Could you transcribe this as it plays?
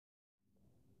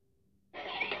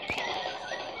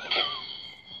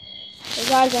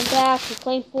Guys, I'm back. We're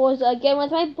playing Forza again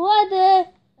with my brother.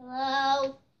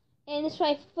 Hello. And this is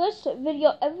my first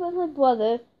video ever with my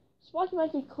brother. Sparky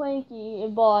might be cranky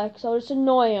and bark, so just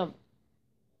annoy him.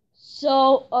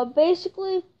 So,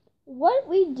 basically, what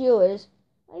we do is,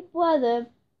 my brother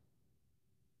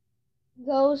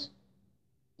does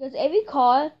every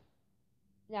car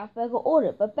in alphabetical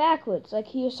order, but backwards. Like,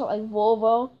 he saw like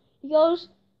Volvo. He goes,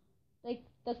 like,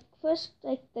 the first,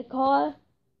 like, the car,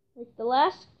 like, the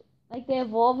last, like, their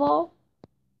Volvo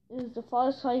is the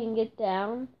farthest car you can get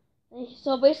down. And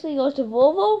so basically, he goes to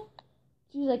Volvo,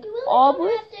 to like Auburn.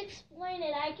 You have to explain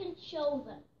it. I can show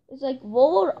them. It's like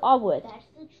Volvo to Auburn. That's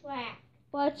the track.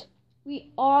 But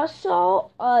we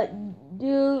also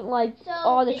do like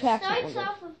all the tracks. It starts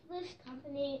off with this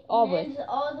company Auburn. and ends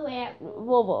all the way at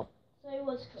Volvo. So it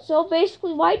was cool. So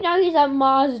basically, right now he's at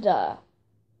Mazda.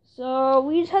 So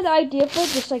we just had the idea for it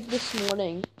just like this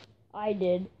morning. I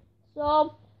did.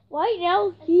 So right now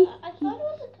I thought it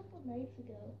was a couple nights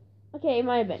ago. Okay, it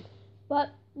might have been. But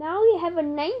now we have a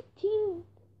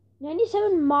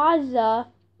 1997 Mazda.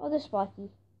 Oh, there's Sparky.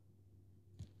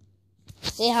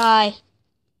 Say hi.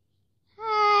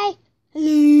 Hi.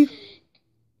 Hello.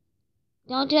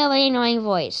 Don't do that annoying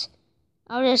voice.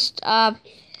 I'll just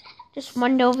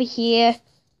run over here.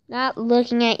 Not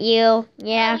looking at you.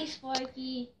 Yeah. Hi,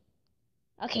 Sparky.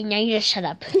 Okay, now you just shut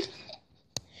up.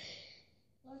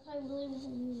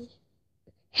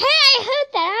 Hey, I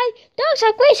heard that. Dogs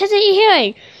have great sense of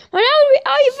hearing. When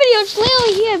all your videos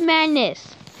literally hear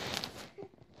madness.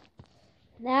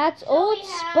 That's old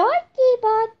Sparky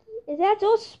Bot. That's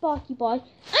old Sparky Bot. I'm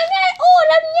not old.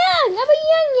 I'm young. I'm a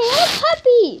youngin'. I'm a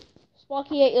puppy.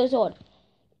 Sparky 8 years old.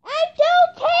 I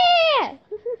don't care.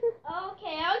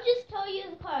 Okay, I'll just tell you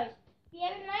the cars. We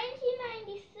have a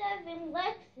 1997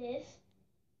 Lexus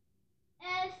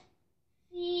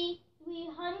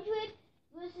SC300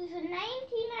 versus a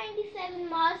 1997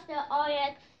 Mazda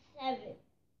RX-7.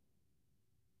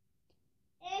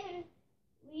 And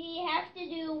we have to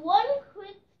do one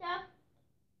quick stop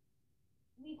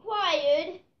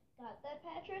required. Got that,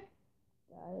 Patrick?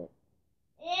 Got it.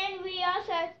 And we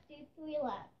also have to do 3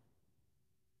 laps.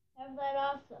 Have that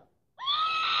also.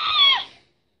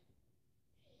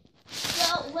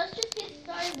 So let's just get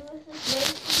started with this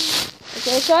race.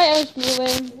 Okay, sorry, I was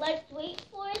moving. Let's wait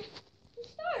for it to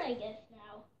start, I guess,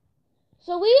 now.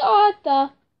 So we are at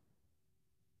the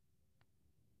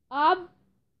Abu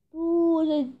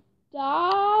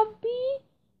Dhabi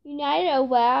United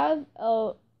Arab,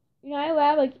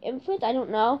 like infant, I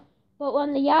don't know. But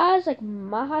when the Yaz like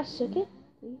Maha Circuit,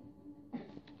 3,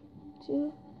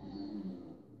 2.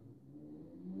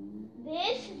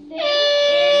 This thing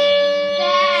is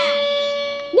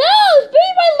fast. No, it's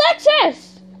beat by Lexus.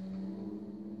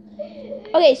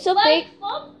 Okay, so from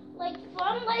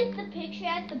the picture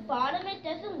at the bottom, it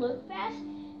doesn't look fast.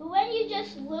 But when you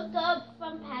just look up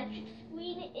from Patrick's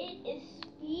screen, it is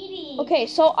speedy. Okay,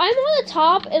 so I'm on the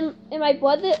top, and my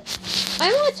brother,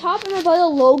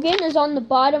 Logan is on the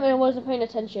bottom, and I wasn't paying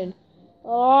attention. So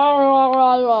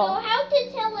how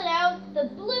to tell it out? The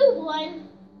blue one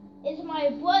is my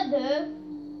brother.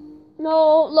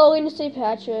 No, Logan is St.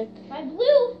 Patrick. The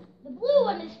blue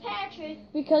one is Patrick.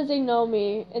 Because they know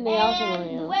me, and they also know you.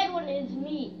 And the red one is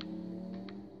me.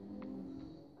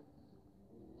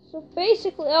 So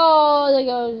basically, oh, there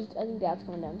goes, I think Dad's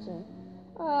coming down soon.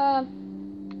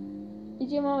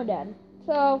 Is your mom or Dad?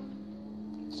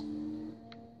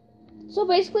 So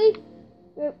basically,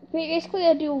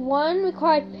 I do one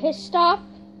required pit stop.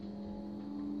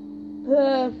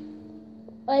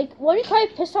 One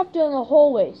required pit stop during the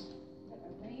whole race.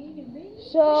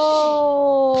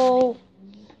 So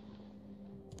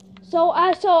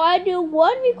I do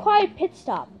one required pit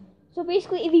stop. So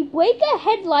basically, if you break a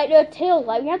headlight or a tail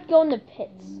light, we have to go in the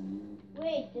pits.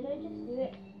 Wait, did I just do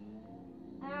it?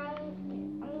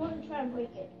 I'm going to try and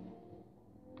break it.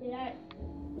 Did I?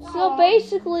 So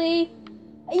basically,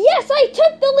 yes, I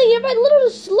took the lead of my little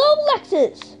slow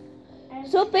Lexus.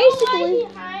 So basically,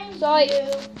 sorry.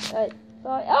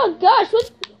 Oh gosh,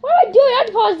 what am I doing? I have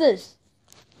to pause this.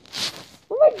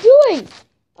 What am I doing?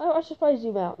 I should probably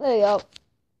zoom out. There you go.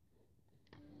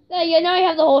 There you go. Now I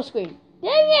have the whole screen.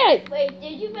 Dang it! Wait,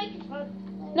 did you make it fun?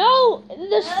 No,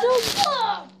 they're still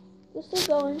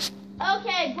going.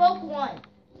 Okay, broke one.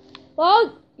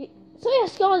 Well, so you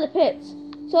have to go in the pits.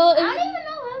 So I don't even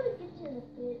know how to get to the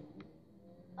pit.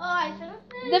 Oh, I think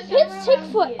the pits take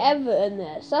forever in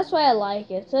this. That's why I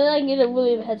like it. So I can get a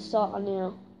really head start on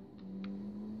you.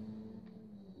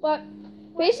 But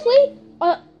basically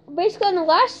on the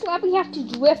last lap, we have to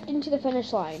drift into the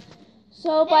finish line.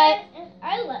 So I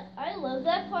love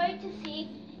that part to see.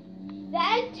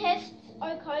 That tests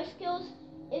our car skills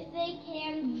if they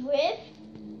can drift,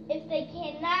 if they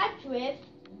cannot drift,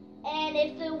 and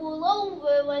if they roll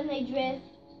over when they drift,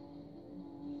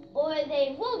 or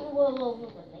they won't roll over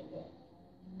when they drift.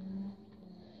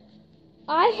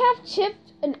 I have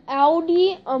chipped an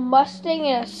Audi, a Mustang,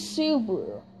 and a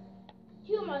Subaru.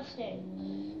 2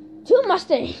 Mustangs. 2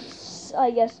 Mustangs,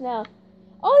 I guess now.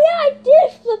 Oh yeah, I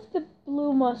did flip the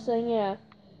blue Mustang, yeah.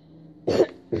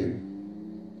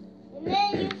 And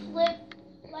then you flipped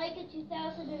like a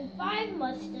 2005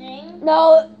 Mustang.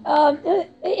 No,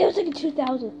 it was like a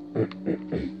 2000.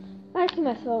 I clear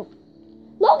my throat.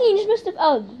 Logan, you just missed it.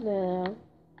 Oh, no.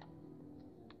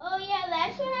 Oh yeah,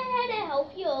 that's when I had to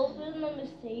help you open the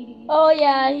Mercedes. Oh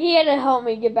yeah, he had to help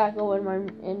me get back over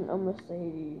in a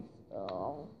Mercedes.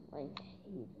 Oh, I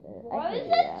hate that. Why is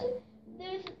that?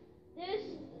 There's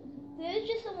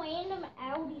just a random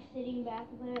Audi sitting back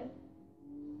there.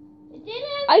 It didn't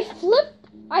have...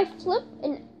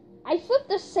 I flipped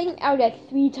the same Audi like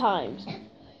 3 times.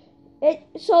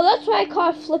 So that's why I call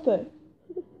it Flipper.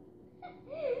 You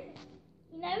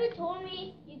never told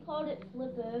me you called it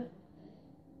Flipper.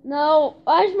 No,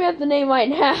 I just made up the name right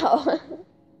now. You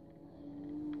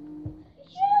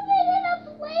should have made it up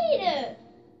later.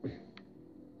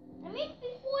 I mean,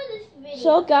 before this video.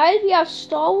 So guys, we have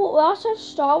Star Wars. We also have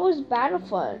Star Wars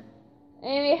Battlefront,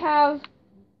 and we have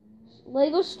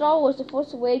Lego Star Wars: The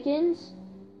Force Awakens.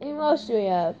 And what else do we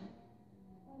have?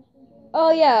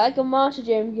 Oh yeah, like a Monster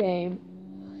Jam game.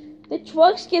 The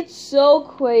trucks get so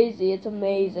crazy. It's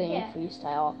amazing. Yeah.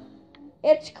 Freestyle.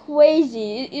 It's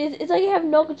crazy. It's like you have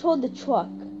no control of the truck.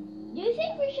 Do you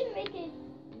think we should make a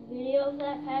video of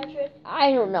that, Patrick?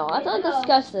 I don't know. Let's not No.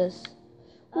 discuss this.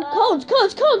 Ooh, Um,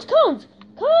 cones!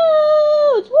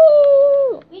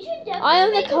 Woo! We should definitely I am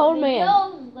the make cone a video man.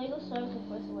 of Lego Star Wars: The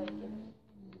Force Awakens.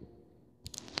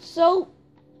 So,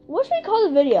 what should we call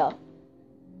the video?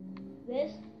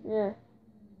 This? Yeah.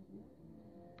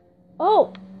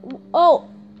 Oh.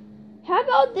 How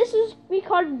about this is we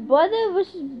called Brother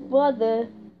vs. Brother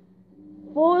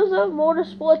Forza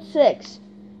Motorsport 6.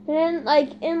 And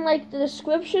then in the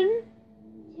description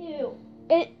 2.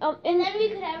 and And then we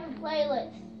could have a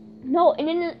playlist. no,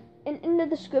 and in the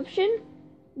description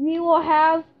we will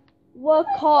have what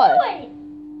car.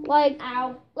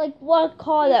 Ow. Like what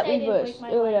car Please that say I we didn't break versed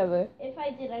my or whatever. If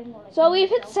I did, I'm gonna So kill we've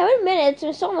hit myself. 7 minutes and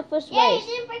we're still in the first Yeah, race.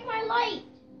 you didn't break my light.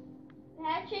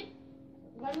 Patrick,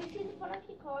 let me see the front of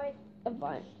your card. I'm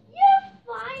fine. You're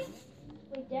fine.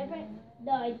 Wait, Deborah.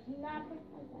 No, I do not break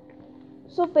my light.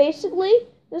 So basically,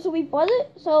 this will be brother.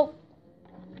 So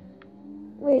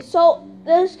wait, so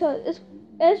this is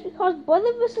because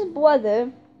brother versus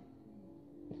brother.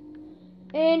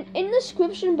 And in the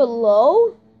description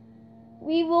below,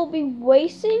 we will be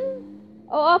racing.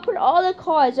 Oh, I'll put all the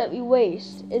cars that we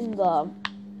raced in the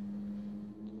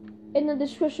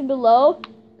description below.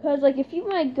 Cause like if you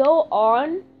want to go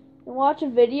on and watch a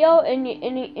video and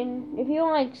if you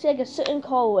want to say like a certain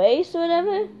car race or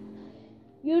whatever,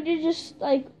 you just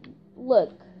like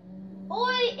look.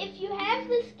 Or if you have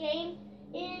this game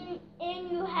and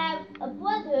you have a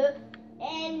brother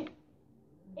and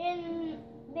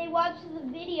they watch the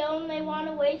video and they want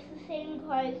to race the same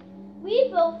cars we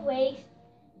both raced,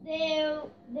 they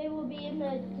will be in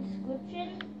the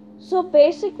description. So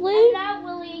basically, I'm not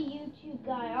really a YouTube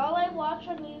guy. All I watch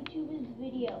on YouTube is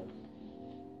videos.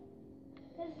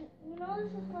 Because, this is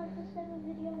my first ever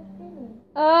video I've been in.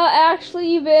 actually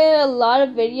you've been in a lot of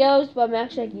videos, but I'm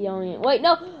actually like yelling it. Wait,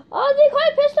 no. Oh, they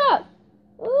quite pissed off.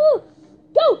 Ooh,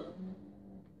 go.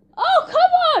 Oh,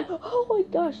 come on. Oh my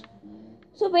gosh.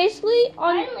 So basically,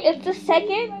 it's the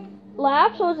second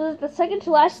lap, so it's the second to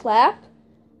last lap.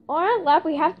 On our lap,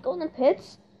 we have to go in the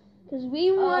pits because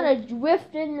we want to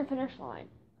drift in the finish line.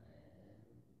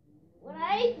 What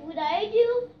I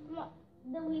do,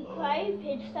 the required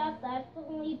pit stop, that's the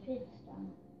only pit stop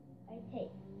I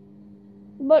take.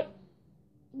 But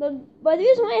the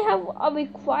reason why I have a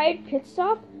required pit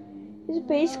stop is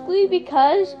basically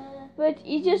because, but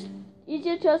you just get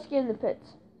in the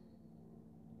pits.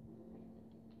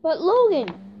 But Logan,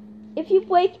 if you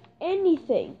break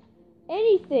anything,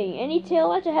 any tail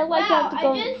lights or headlights, you have to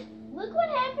go. Look what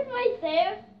happened right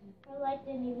there. My light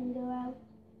didn't even go out.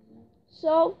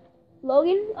 So,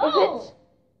 Logan,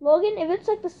 if it's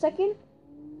like the second,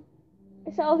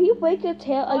 so if you break your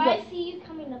tail, I see you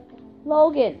coming up.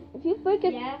 Logan, if you break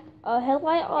a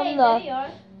headlight on there you are.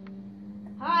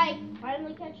 Hi,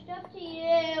 finally catched up to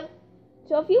you.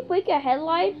 So if you break a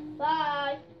headlight,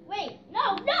 bye. Wait,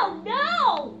 no.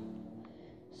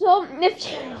 So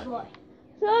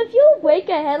if you break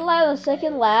a headlight on the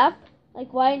second lap,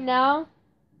 like right now,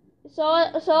 so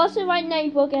let's say right now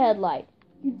you broke a headlight.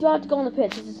 You don't have to go in the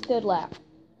pits. It's the third lap.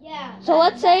 Yeah. So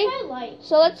let's say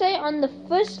on the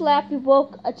first lap you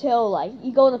broke a tail light,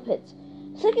 you go in the pits.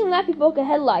 Second lap you broke a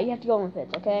headlight, you have to go in the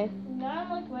pits, okay? Now I'm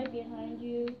like right behind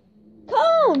you.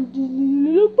 Come!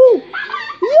 Boom!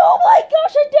 Oh my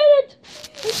gosh, I did it!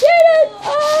 I did it!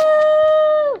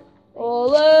 Oh!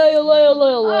 Ole, ole,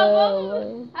 ole,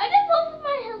 ole. I did both of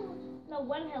my headlights. No,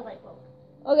 one headlight broke.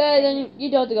 Okay, then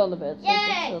you don't have to go in the pits. Yay!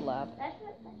 It's a lap. That's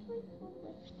what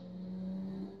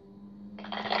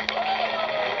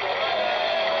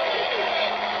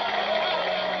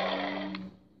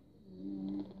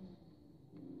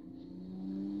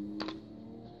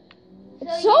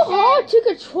It's so hard to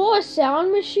control a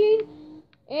sound machine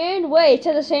and wait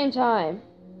at the same time.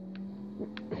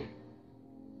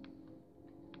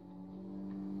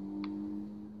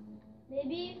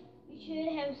 Maybe we should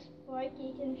have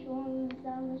Sparky controlling the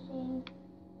sound machine.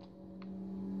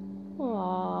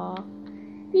 Aww.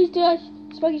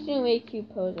 Sparky's doing a cute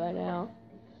pose right now.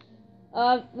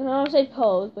 I don't want to say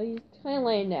pose, but he's kind of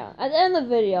laying down. At the end of the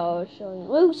video, I'll show you.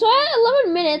 Well, so I had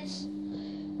 11 minutes.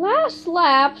 Last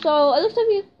lap, so it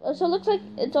looks like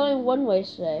it's only one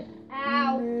race today.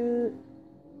 Ow.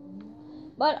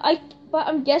 But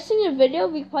I'm guessing in a video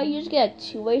we probably usually get like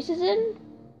 2 races in.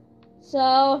 So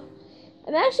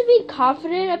I'm actually being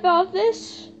confident about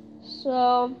this.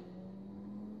 So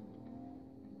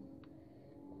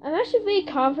I'm actually being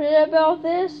confident about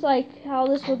this, like how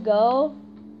this will go,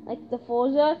 like the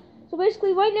Forza. So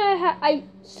basically, right now I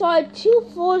started 2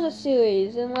 Forza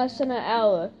series in less than an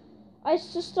hour. I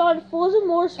just started Forza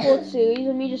Motorsport series, and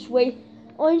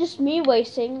only just me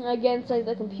racing against like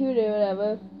the computer or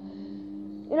whatever.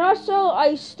 And also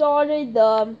I started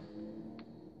Brother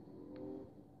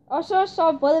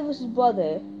vs.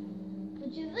 Brother,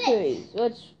 Which is this? series,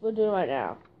 which we're doing right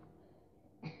now.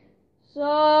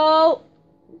 So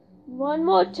one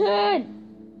more turn.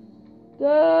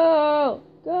 Go,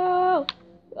 go.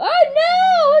 Oh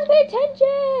no! Let's pay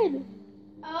attention.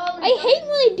 Oh, I hate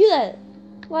when they do that.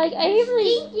 Like, I hate when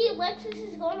they... Stinky Lexus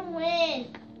is gonna win.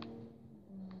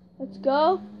 Let's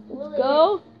go. Let's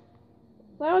go.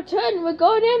 Final turn. We're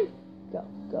going in. Go,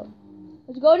 go.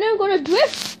 Let's go now. We're going to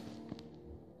drift.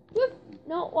 Drift.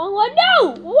 No, wrong one.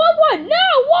 No! Wrong one. No,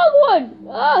 wrong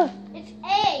one. It's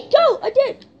A. Go. I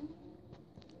did.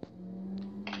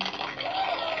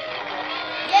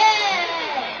 Yeah.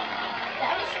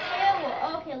 That was terrible.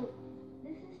 Okay,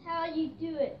 this is how you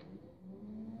do it.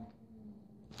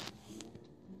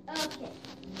 Okay,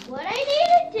 what I need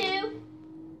to do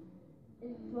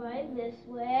is drive this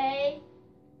way,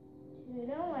 turn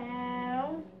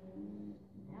around.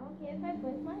 I don't care if I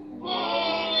break my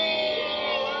head.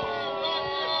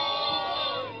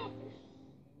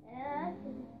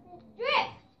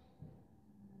 Drift!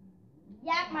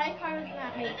 Yeah, my car is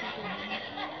not made to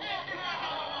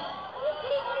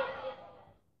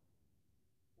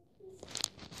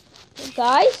drift.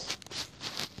 Guys?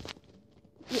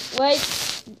 Wait.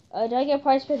 Did I get a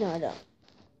prize pin? No, I don't.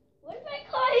 What is my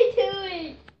car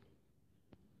doing?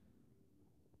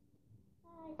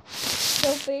 So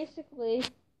basically,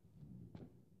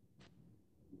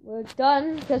 we're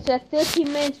done because at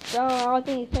 13 minutes, I don't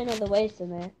think he's putting all the waste in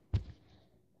there.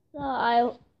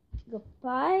 So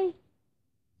goodbye.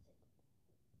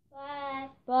 Bye.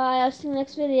 Bye. I'll see you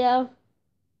next video.